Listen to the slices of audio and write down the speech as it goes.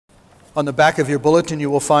On the back of your bulletin, you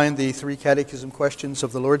will find the 3 catechism questions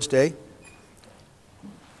of the Lord's Day.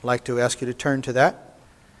 I'd like to ask you to turn to that.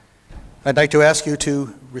 I'd like to ask you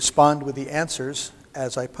to respond with the answers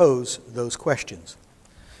as I pose those questions.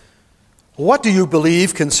 What do you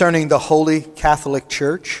believe concerning the Holy Catholic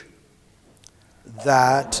Church?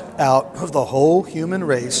 That out of the whole human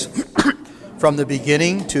race, from the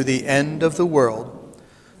beginning to the end of the world,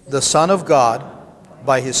 the Son of God,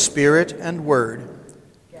 by his Spirit and Word,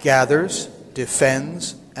 gathers,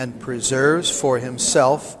 defends, and preserves for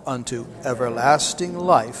himself unto everlasting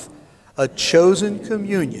life a chosen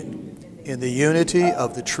communion in the unity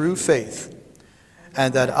of the true faith,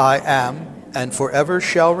 and that I am, and forever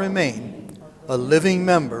shall remain, a living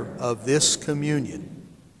member of this communion.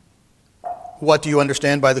 What do you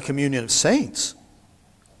understand by the communion of saints?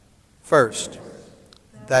 First,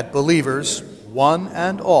 that believers, one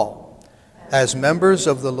and all, as members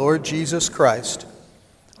of the Lord Jesus Christ,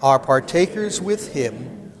 are partakers with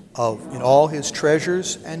him in all his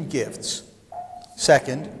treasures and gifts.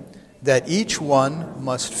 Second, that each one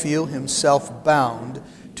must feel himself bound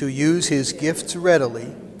to use his gifts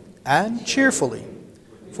readily and cheerfully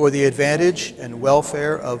for the advantage and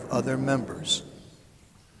welfare of other members.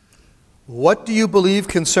 What do you believe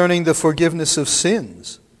concerning the forgiveness of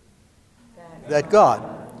sins? That God,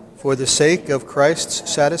 for the sake of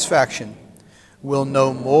Christ's satisfaction, will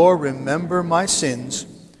no more remember my sins,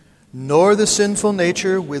 nor the sinful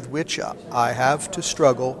nature with which I have to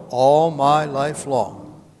struggle all my life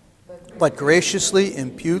long, but graciously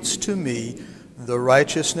imputes to me the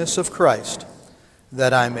righteousness of Christ,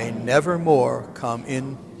 that I may never more come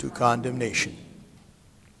into condemnation.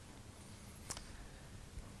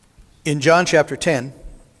 In John chapter 10,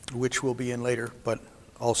 which we'll be in later, but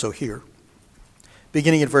also here,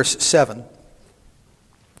 beginning at verse 7,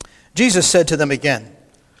 Jesus said to them again,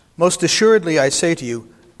 "Most assuredly I say to you,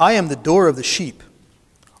 I am the door of the sheep.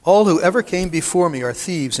 All who ever came before me are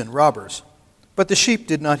thieves and robbers, but the sheep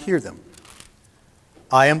did not hear them.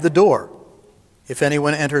 I am the door. If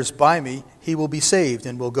anyone enters by me, he will be saved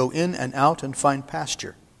and will go in and out and find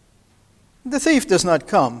pasture. The thief does not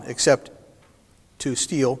come except to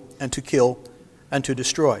steal and to kill and to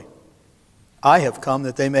destroy. I have come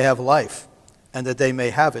that they may have life and that they may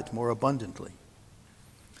have it more abundantly."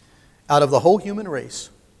 Out of the whole human race,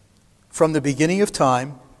 from the beginning of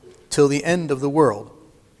time till the end of the world,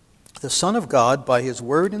 the Son of God, by his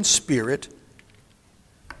Word and Spirit,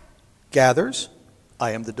 gathers,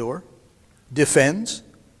 I am the door, defends,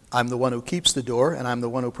 I'm the one who keeps the door, and I'm the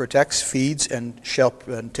one who protects, feeds, and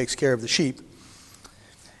takes care of the sheep,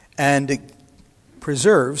 and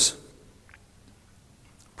preserves,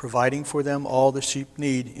 providing for them all the sheep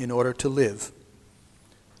need in order to live,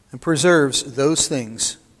 and preserves those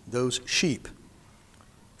things, those sheep,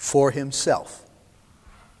 for himself.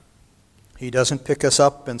 He doesn't pick us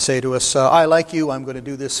up and say to us, I like you, I'm going to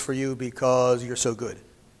do this for you because you're so good.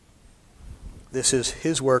 This is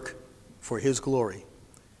his work for his glory,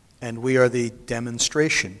 and we are the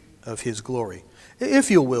demonstration of his glory. If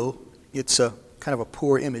you will, it's a kind of a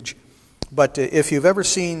poor image, but if you've ever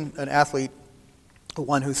seen an athlete,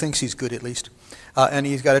 one who thinks he's good at least, and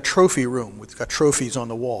he's got a trophy room with got trophies on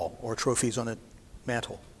the wall or trophies on a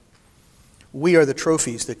mantle. We are the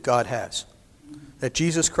trophies that God has, that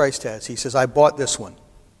Jesus Christ has. He says, I bought this one.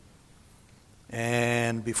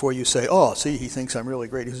 And before you say, oh, see, he thinks I'm really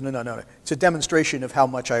great. He says, no. It's a demonstration of how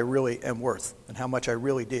much I really am worth and how much I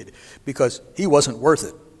really did. Because he wasn't worth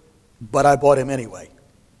it, but I bought him anyway.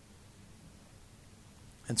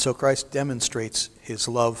 And so Christ demonstrates his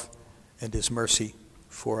love and his mercy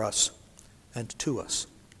for us and to us.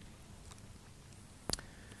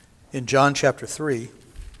 In John chapter 3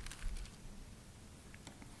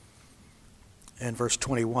 and verse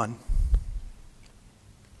 21,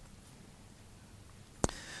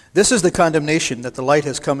 this is the condemnation, that the light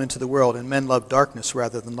has come into the world, and men love darkness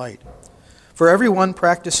rather than light. For everyone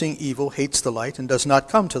practicing evil hates the light and does not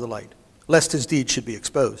come to the light, lest his deeds should be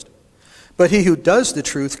exposed. But he who does the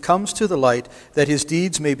truth comes to the light, that his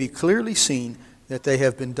deeds may be clearly seen, that they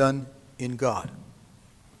have been done in God.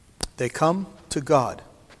 They come to God.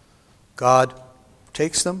 God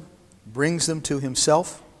takes them, brings them to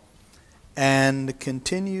himself, and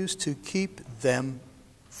continues to keep them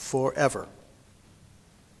forever.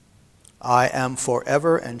 I am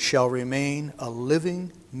forever and shall remain a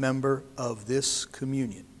living member of this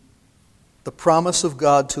communion. The promise of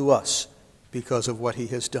God to us because of what he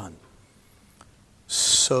has done.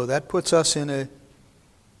 So that puts us in a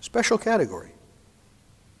special category.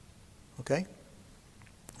 Okay?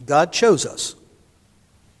 God chose us.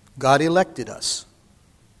 God elected us.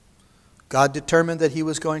 God determined that he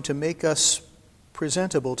was going to make us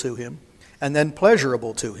presentable to him, and then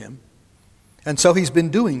pleasurable to him. And so he's been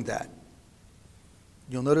doing that.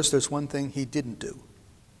 You'll notice there's one thing he didn't do.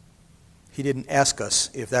 He didn't ask us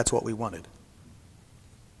if that's what we wanted.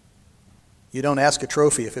 You don't ask a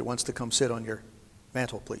trophy if it wants to come sit on your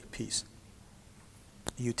mantelpiece.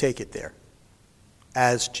 You take it there,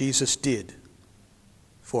 as Jesus did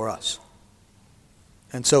for us.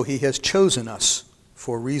 And so he has chosen us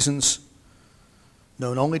for reasons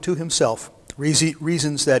known only to himself,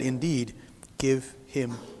 reasons that indeed give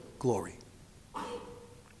him glory.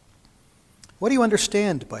 What do you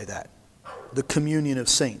understand by that? The communion of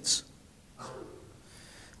saints.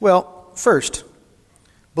 Well, first,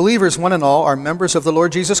 believers, one and all, are members of the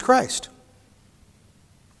Lord Jesus Christ.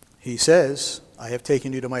 He says, I have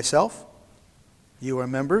taken you to myself. You are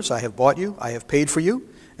members. I have bought you. I have paid for you.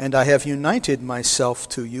 And I have united myself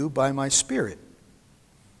to you by my Spirit.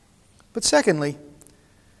 But secondly,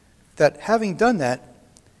 that having done that,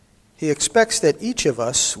 he expects that each of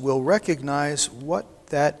us will recognize what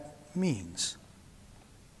that means.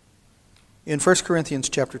 In 1 Corinthians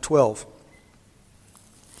chapter 12,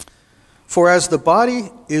 for as the body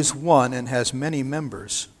is one and has many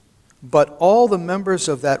members, but all the members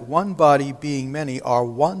of that one body being many are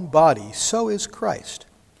one body, so is Christ.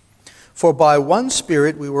 For by one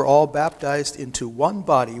Spirit we were all baptized into one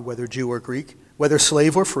body, whether Jew or Greek, whether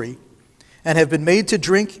slave or free, and have been made to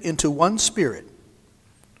drink into one Spirit.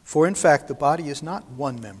 For in fact the body is not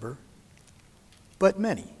one member, but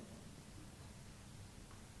many.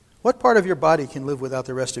 What part of your body can live without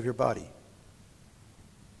the rest of your body?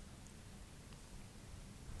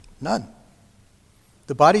 None.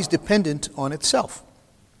 The body's dependent on itself.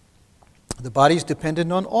 The body's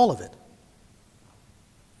dependent on all of it.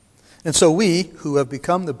 And so we, who have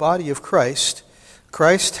become the body of Christ,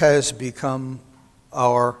 Christ has become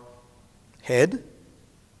our head,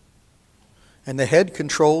 and the head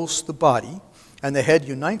controls the body, and the head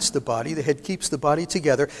unites the body, the head keeps the body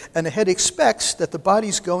together, and the head expects that the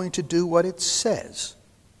body's going to do what it says.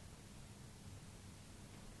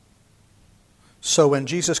 So when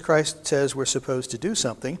Jesus Christ says we're supposed to do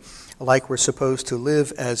something, like we're supposed to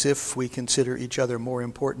live as if we consider each other more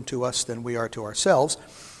important to us than we are to ourselves,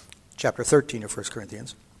 chapter 13 of 1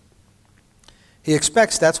 Corinthians, he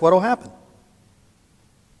expects that's what will happen.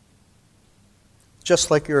 Just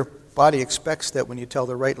like your body expects that when you tell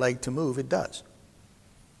the right leg to move, it does.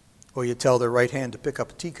 Or you tell the right hand to pick up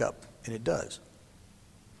a teacup, and it does.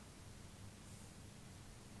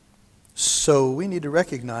 So we need to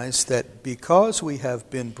recognize that because we have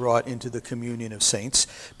been brought into the communion of saints,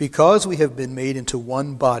 because we have been made into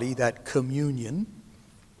one body, that communion,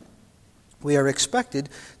 we are expected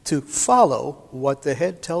to follow what the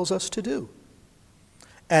head tells us to do.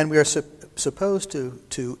 And we are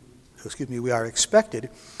we are expected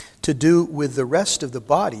to do with the rest of the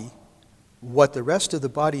body what the rest of the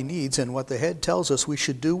body needs and what the head tells us we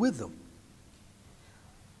should do with them.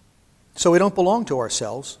 So we don't belong to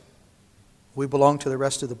ourselves. We belong to the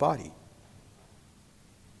rest of the body.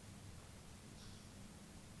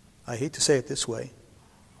 I hate to say it this way,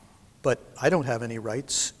 but I don't have any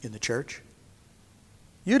rights in the church.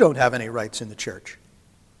 You don't have any rights in the church.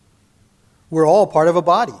 We're all part of a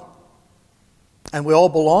body, and we all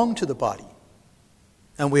belong to the body.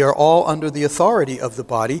 And we are all under the authority of the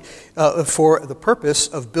body for the purpose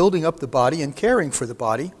of building up the body and caring for the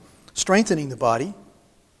body, strengthening the body.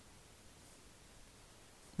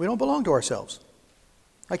 We don't belong to ourselves.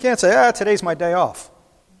 I can't say, today's my day off.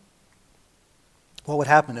 What would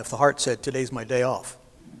happen if the heart said, today's my day off?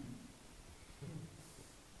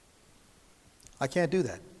 I can't do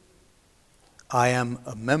that. I am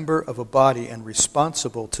a member of a body and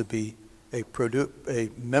responsible to be a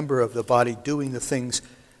member of the body doing the things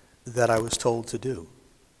that I was told to do.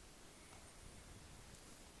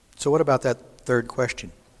 So what about that third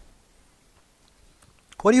question?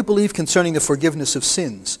 What do you believe concerning the forgiveness of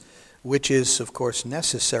sins, which is, of course,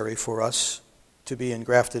 necessary for us to be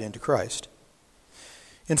engrafted into Christ?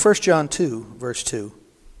 In 1 John 2, verse 2,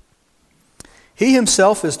 He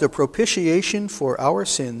himself is the propitiation for our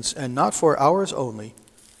sins, and not for ours only,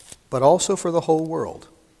 but also for the whole world.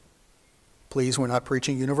 Please, we're not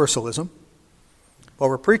preaching universalism. What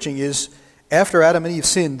we're preaching is, after Adam and Eve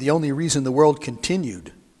sinned, the only reason the world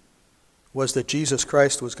continued was that Jesus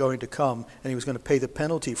Christ was going to come, and he was going to pay the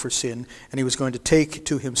penalty for sin, and he was going to take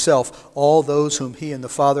to himself all those whom he and the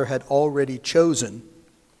Father had already chosen.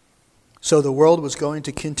 So the world was going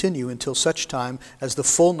to continue until such time as the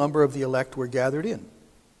full number of the elect were gathered in.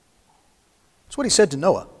 That's what he said to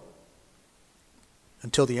Noah.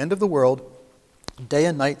 Until the end of the world, day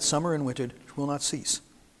and night, summer and winter will not cease.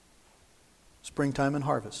 Springtime and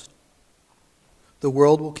harvest. The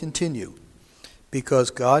world will continue because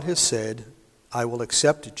God has said, I will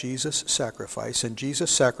accept Jesus' sacrifice, and Jesus'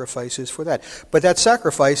 sacrifice is for that. But that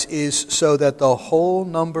sacrifice is so that the whole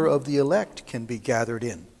number of the elect can be gathered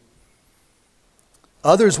in.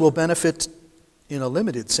 Others will benefit in a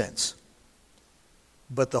limited sense,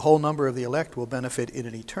 but the whole number of the elect will benefit in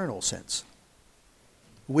an eternal sense.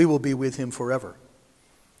 We will be with him forever.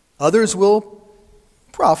 Others will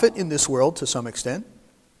profit in this world to some extent.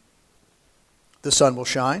 The sun will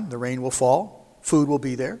shine, the rain will fall, food will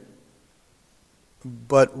be there.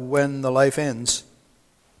 But when the life ends,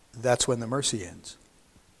 that's when the mercy ends.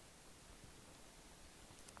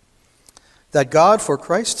 That God, for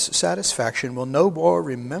Christ's satisfaction, will no more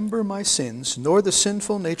remember my sins, nor the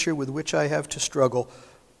sinful nature with which I have to struggle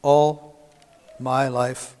all my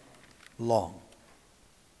life long.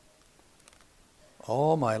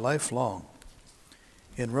 All my life long.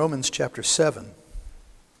 In Romans chapter 7,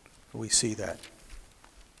 we see that.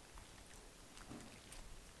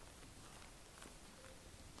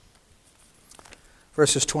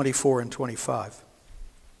 Verses 24 and 25.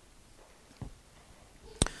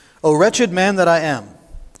 O wretched man that I am,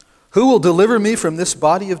 who will deliver me from this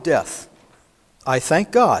body of death? I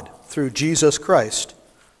thank God through Jesus Christ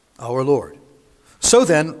our Lord. So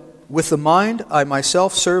then, with the mind I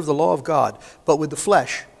myself serve the law of God, but with the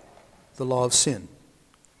flesh the law of sin.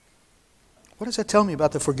 What does that tell me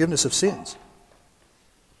about the forgiveness of sins?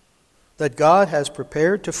 That God has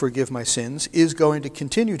prepared to forgive my sins, is going to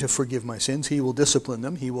continue to forgive my sins. He will discipline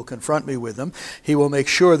them. He will confront me with them. He will make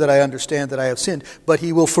sure that I understand that I have sinned. But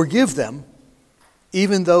he will forgive them,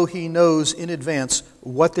 even though he knows in advance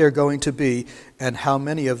what they're going to be and how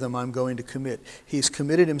many of them I'm going to commit. He's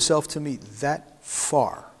committed himself to me that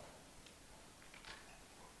far.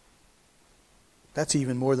 That's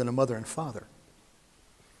even more than a mother and father.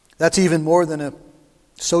 That's even more than a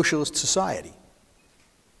socialist society.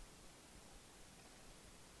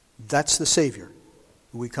 That's the Savior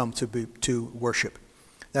we come to worship.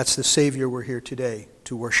 That's the Savior we're here today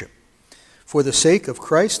to worship. For the sake of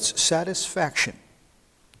Christ's satisfaction,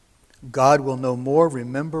 God will no more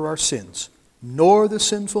remember our sins, nor the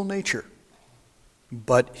sinful nature,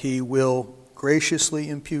 but he will graciously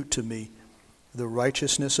impute to me the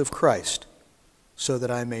righteousness of Christ, so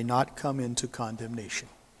that I may not come into condemnation.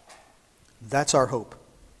 That's our hope,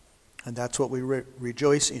 and that's what we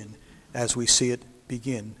rejoice in as we see it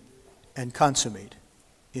begin and consummate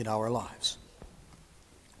in our lives.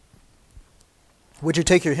 Would you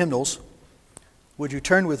take your hymnals? Would you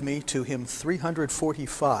turn with me to hymn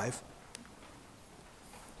 345?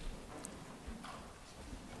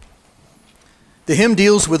 The hymn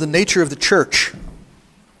deals with the nature of the church.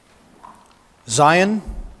 Zion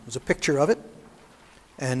was a picture of it.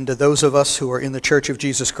 And those of us who are in the Church of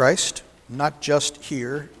Jesus Christ, not just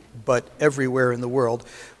here, but everywhere in the world,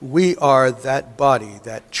 we are that body,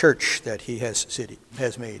 that church that he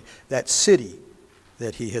has made, that city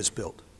that he has built.